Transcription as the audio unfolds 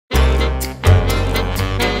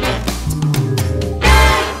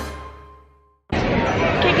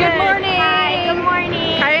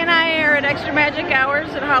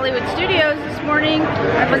morning.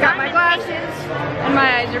 I forgot my glasses and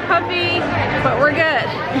my eyes are puffy, but we're good.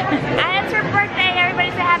 And it's her birthday.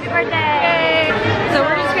 Everybody say happy birthday. Yay. So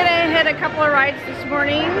we're just gonna hit a couple of rides this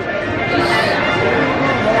morning.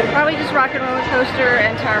 Probably just Rock N Rollercoaster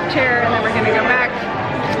and Tower of Terror, and then we're gonna go back.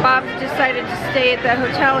 Bob decided to stay at the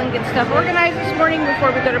hotel and get stuff organized this morning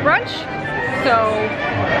before we go to brunch. So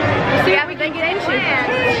we'll see what we can get into.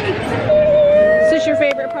 Is this your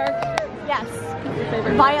favorite park? Yes. Your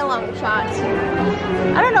favorite By a long shot.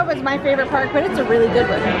 I don't know if it's my favorite park, but it's a really good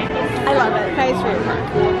one. I love it. Kai's favorite park.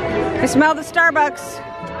 I smell the Starbucks.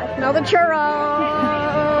 I smell the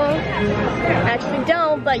churro. Actually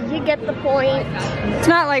don't, but you get the point. It's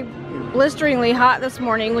not like blisteringly hot this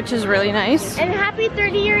morning, which is really nice. And happy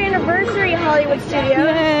 30-year anniversary, Hollywood Studios.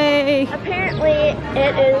 Yay! Apparently,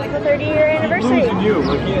 it is the 30-year anniversary. I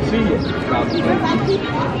can't see you.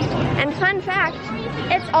 And fun fact,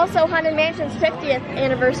 it's also Haunted Mansion's 50th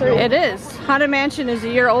anniversary. It is. Haunted Mansion is a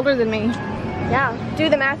year older than me. Yeah, do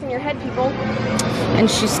the math in your head, people.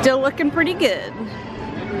 And she's still looking pretty good.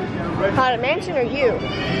 Haunted Mansion or you?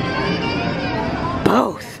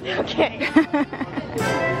 Both. Okay.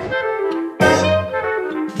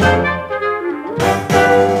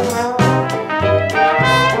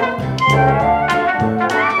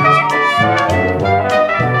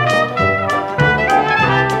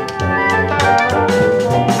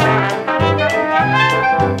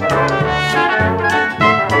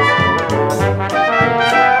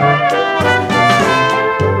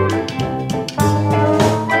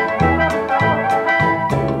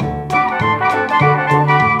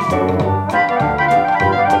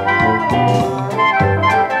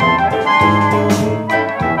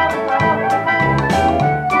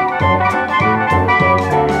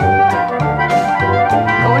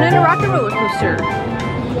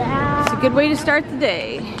 Yeah. It's a good way to start the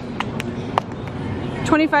day.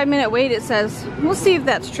 25-minute wait, it says. We'll see if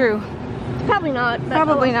that's true. Probably not.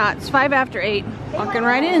 Probably not. It's 5 after 8. Walking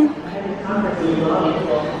right in.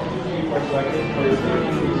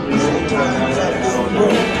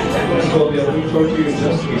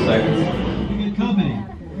 Good company.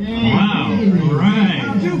 Wow. All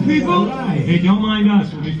right. Two people. Hey, don't mind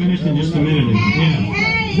us. We'll be finished in just a minute.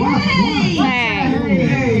 Hey,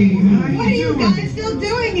 what are you guys still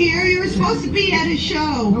doing here? You were supposed to be at a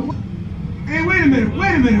show. Hey, wait a minute.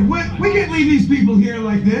 We can't leave these people here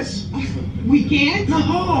like this. We can't?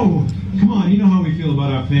 No. Come on, you know how we feel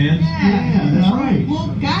about our fans. Yeah, that's right. Well,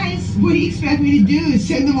 guys, what do you expect me to do? Is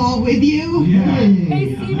send them all with you? Yeah.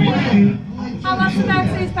 Hey, Steven. How about some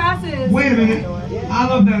backstage passes? Wait a minute. I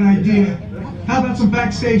love that idea. How about some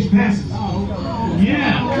backstage passes?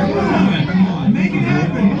 Yeah. Come on. Make it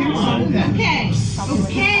happen. Give us some.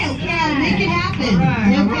 Okay, I'll make it happen.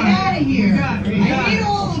 Now get out of here. I hate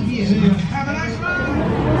all of you. Have a nice ride.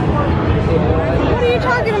 What are you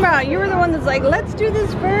talking about? You were the one that's like, let's do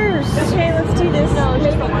this first. Okay, let's do this. No,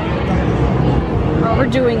 just the one. We're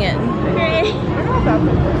doing it. Okay.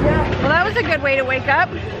 Well, that was a good way to wake up.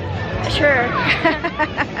 Sure.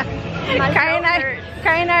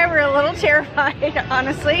 Kai and I were a little terrified,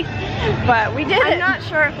 honestly, but we did it. I'm not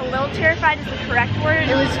sure if a little terrified is the correct word.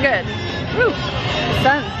 It was good. Woo. The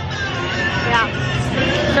sun. Yeah.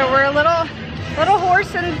 So we're a little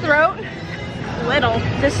hoarse in the throat. Little.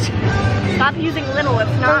 Just stop using little.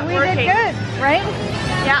 It's not But we working. did good, right?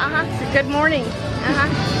 Yeah. It's a good morning.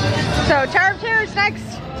 So Tower of Terror is next.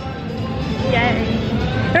 Yay.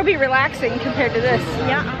 It'll be relaxing compared to this.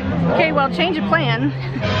 Yeah. Okay, well, change of plan.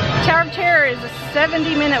 Tower of Terror is a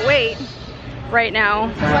 70-minute wait right now.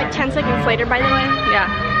 It's like 10 seconds later, by the way. Yeah,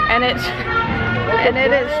 and it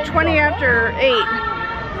is 20 after 8.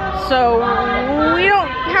 So we don't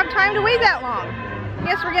have time to wait that long.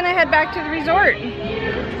 Guess we're gonna head back to the resort.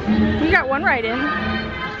 We got one ride in.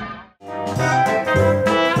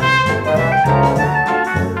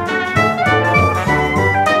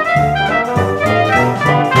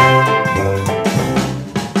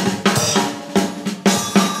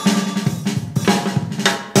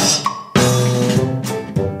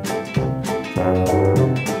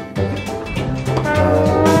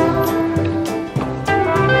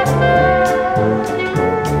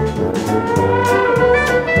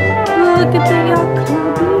 Look at the Yacht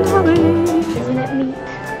Club lobby. Isn't it neat?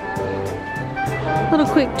 Little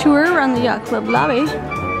quick tour around the Yacht Club lobby.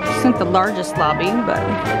 It's not the largest lobby, but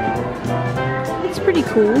it's pretty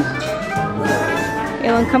cool.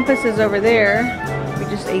 Alien Compass is over there. We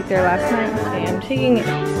just ate there last night. Okay, I'm taking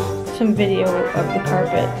some video of the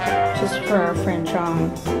carpet just for our friend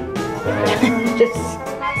John.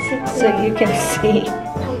 Just so you can see.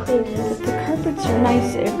 How clean it is. The carpets are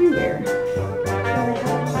nice everywhere.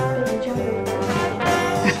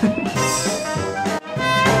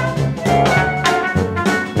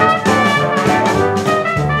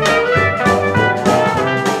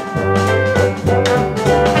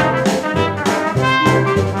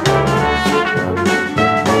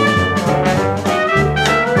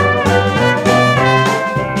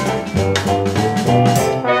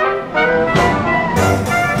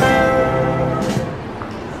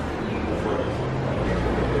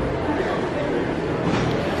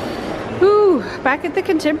 back at the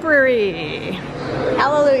Contemporary.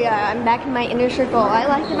 Hallelujah, I'm back in my inner circle. I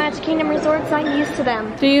like the Magic Kingdom resorts, I'm used to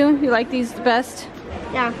them. Do you? You like these the best?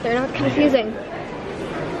 Yeah, they're not confusing.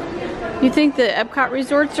 You think the Epcot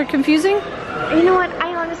resorts are confusing? You know what,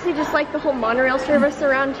 I honestly just like the whole monorail service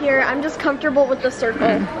around here. I'm just comfortable with the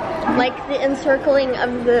circle. Like the encircling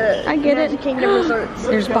of the Magic Kingdom resorts.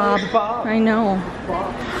 There's Bob. I know.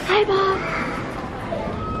 Hi, Bob.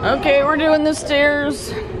 Okay, we're doing the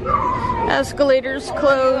stairs. Escalators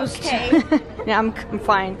closed. Okay. Yeah, I'm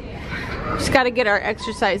fine. Just got to get our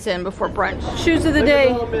exercise in before brunch. Shoes of the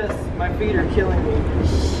day. My feet are killing me.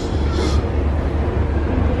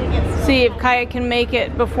 See if Kiya can make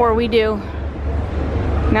it before we do.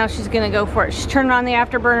 Now she's gonna go for it. She's turning on the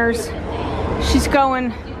afterburners. She's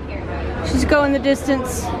going. She's going the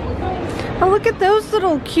distance. Oh, look at those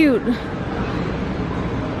little cute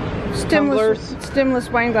stemless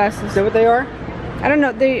wine glasses. Is that what they are? I don't know.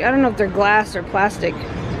 I don't know if they're glass or plastic.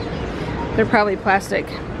 They're probably plastic.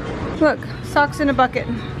 Look, socks in a bucket.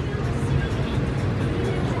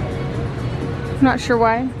 Not sure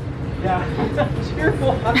why. Yeah.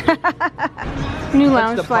 Cheerful. New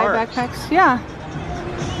lounge fly backpacks. Yeah.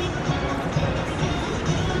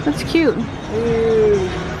 That's cute. Ooh,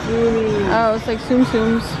 oh, it's like Tsum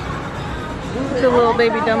Tsums. It's a little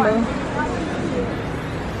baby Dumbo.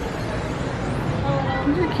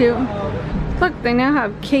 These are cute. Look, they now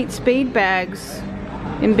have Kate Spade bags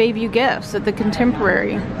in Bayview Gifts at the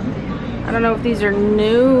Contemporary. I don't know if these are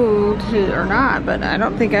new to or not, but I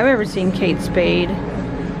don't think I've ever seen Kate Spade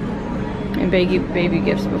in baby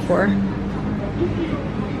gifts before.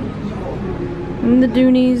 And the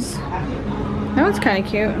Doonies. That one's kind of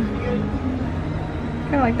cute.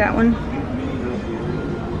 Kind of like that one.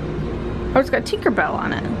 Oh, it's got Tinkerbell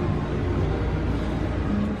on it.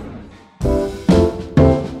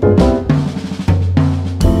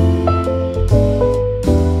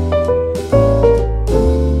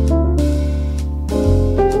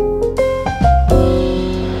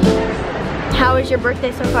 How was your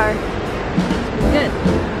birthday so far? Good.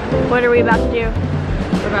 What are we about to do?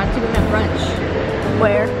 We're about to go have brunch.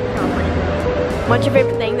 Where? What's your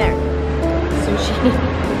favorite thing there?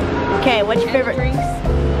 Sushi. Okay, what's your favorite drinks?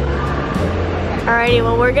 Alrighty,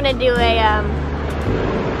 well we're gonna do a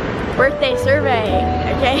birthday survey,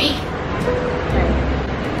 okay?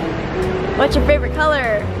 What's your favorite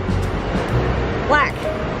color? Black.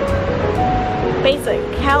 Basic.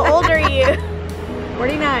 How old are you?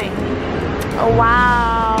 49. Oh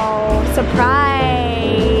wow, surprise.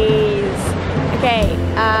 Okay,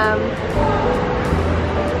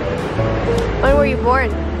 when were you born?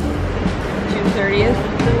 June 30th.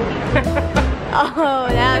 Oh,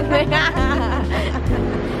 that was I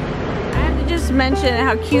have to just mention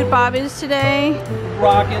how cute Bob is today.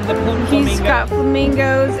 Rocking the flamingo. He's got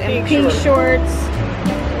flamingos and pink shorts.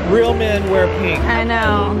 Real men wear pink. I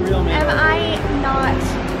know. Real men. Am I not?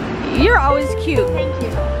 You're always cute. Thank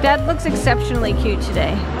you. Dad looks exceptionally cute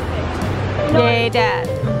today. Yay, Dad.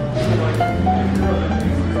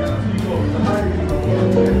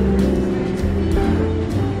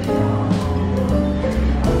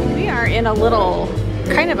 We are in a little,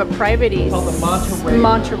 kind of a private-y, Called the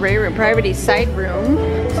Monterey room, private-y side room.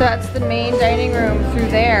 So that's the main dining room through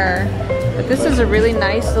there. But this is a really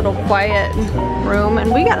nice little quiet room,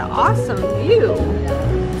 and we got an awesome view.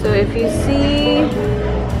 So if you see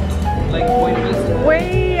Like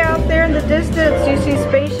way out there in the distance, you see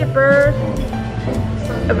Spaceship Earth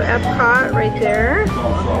of Epcot right there.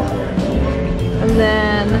 And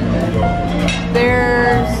then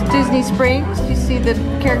there's Disney Springs. You see the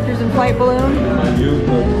characters in Flight Balloon.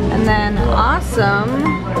 And then awesome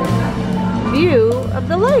view of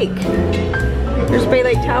the lake. There's Bay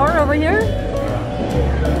Lake Tower over here.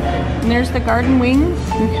 And there's the garden wings,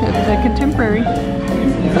 the Contemporary.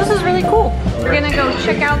 This is really cool. We're gonna go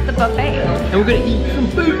check out the buffet. And we're gonna eat some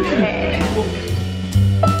food. Okay.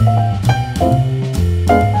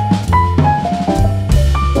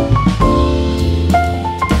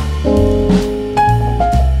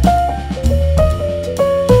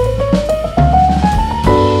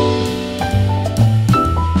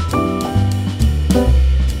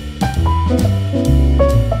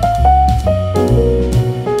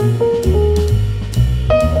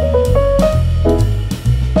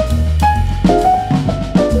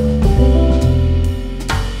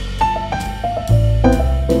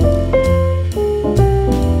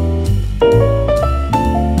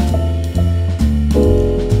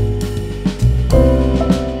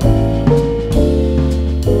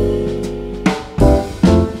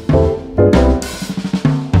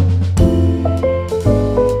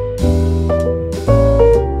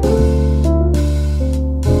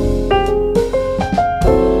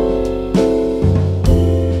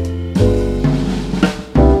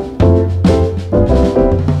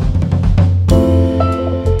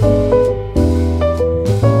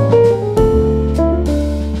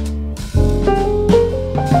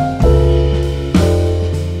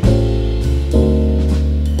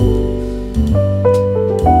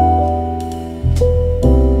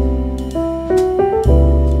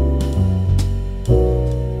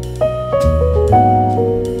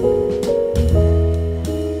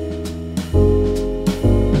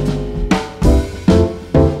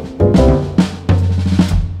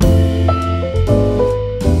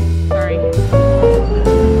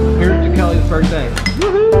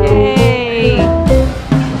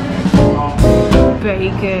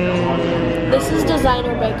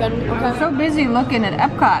 so busy looking at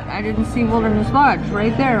Epcot, I didn't see Wilderness Lodge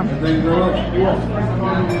right there. Thank you very much. You're welcome.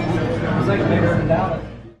 It's like bigger than Dallas.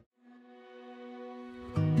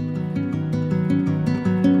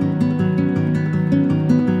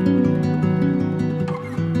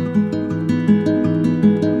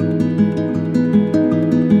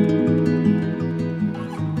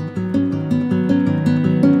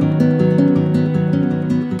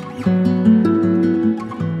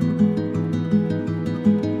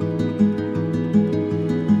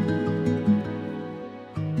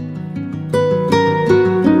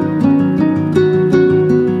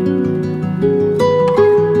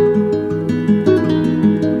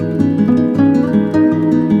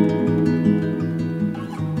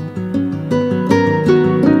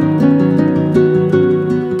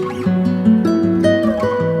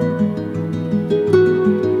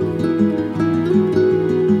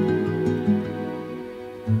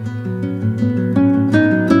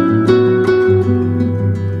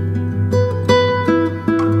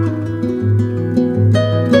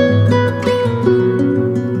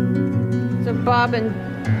 Bob in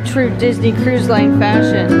true Disney Cruise Line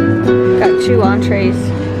fashion. Got 2 entrees,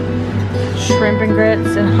 shrimp and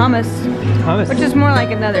grits, and hummus, which is more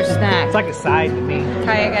like another snack. It's like a side to me.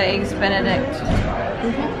 Kiya got eggs Benedict.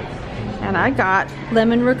 And I got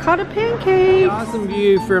lemon ricotta pancakes. Awesome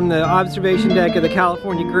view from the observation deck of the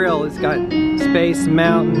California Grill. It's got Space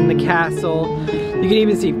Mountain, the castle. You can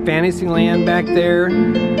even see Fantasyland back there.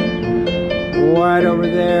 Right over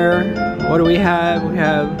there. What do we have? We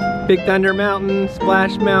have Big Thunder Mountain,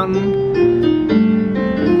 Splash Mountain.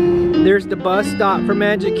 There's the bus stop for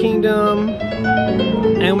Magic Kingdom.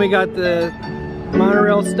 And we got the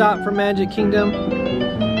monorail stop for Magic Kingdom.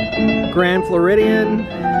 Grand Floridian,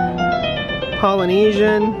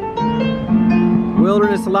 Polynesian,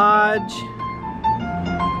 Wilderness Lodge,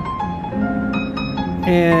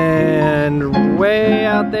 and way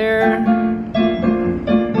out there,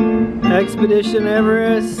 Expedition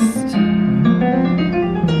Everest.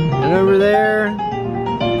 And over there,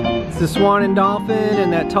 it's the Swan and Dolphin,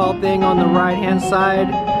 and that tall thing on the right-hand side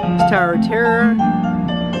is Tower of Terror.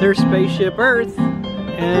 There's Spaceship Earth,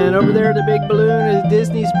 and over there the big balloon is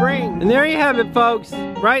Disney Springs. And there you have it, folks.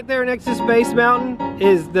 Right there next to Space Mountain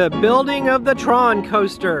is the building of the Tron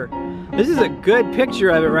Coaster. This is a good picture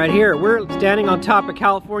of it right here. We're standing on top of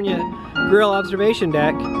California Grill observation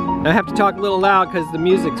deck. I have to talk a little loud because the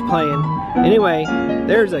music's playing. Anyway,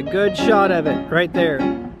 there's a good shot of it right there.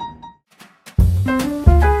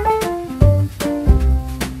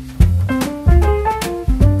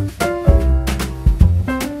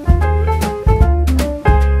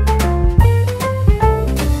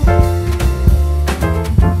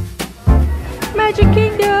 Magic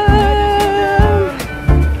Kingdom!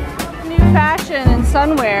 New fashion and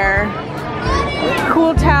sunwear.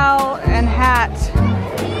 Cool towel and hat.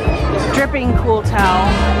 Dripping cool towel.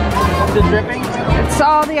 Is it dripping? It's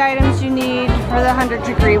all the items you need for the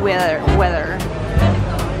 100-degree weather. I'm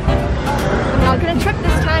not gonna trip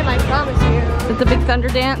this time, I promise you. Is it the Big Thunder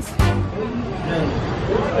dance?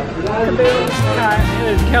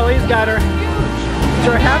 Kelly's got her. It's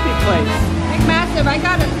her happy place. Big massive, I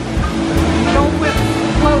got it. Don't whip,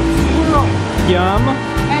 float, swirl. Yum.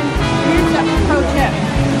 And here's a pro tip.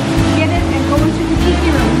 Get it and go into the tiki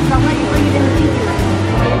room. So I'll let you bring it in the tiki room.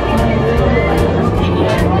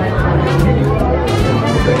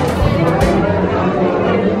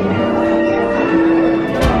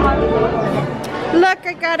 Look,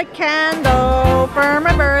 I got a candle for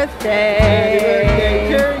my birthday.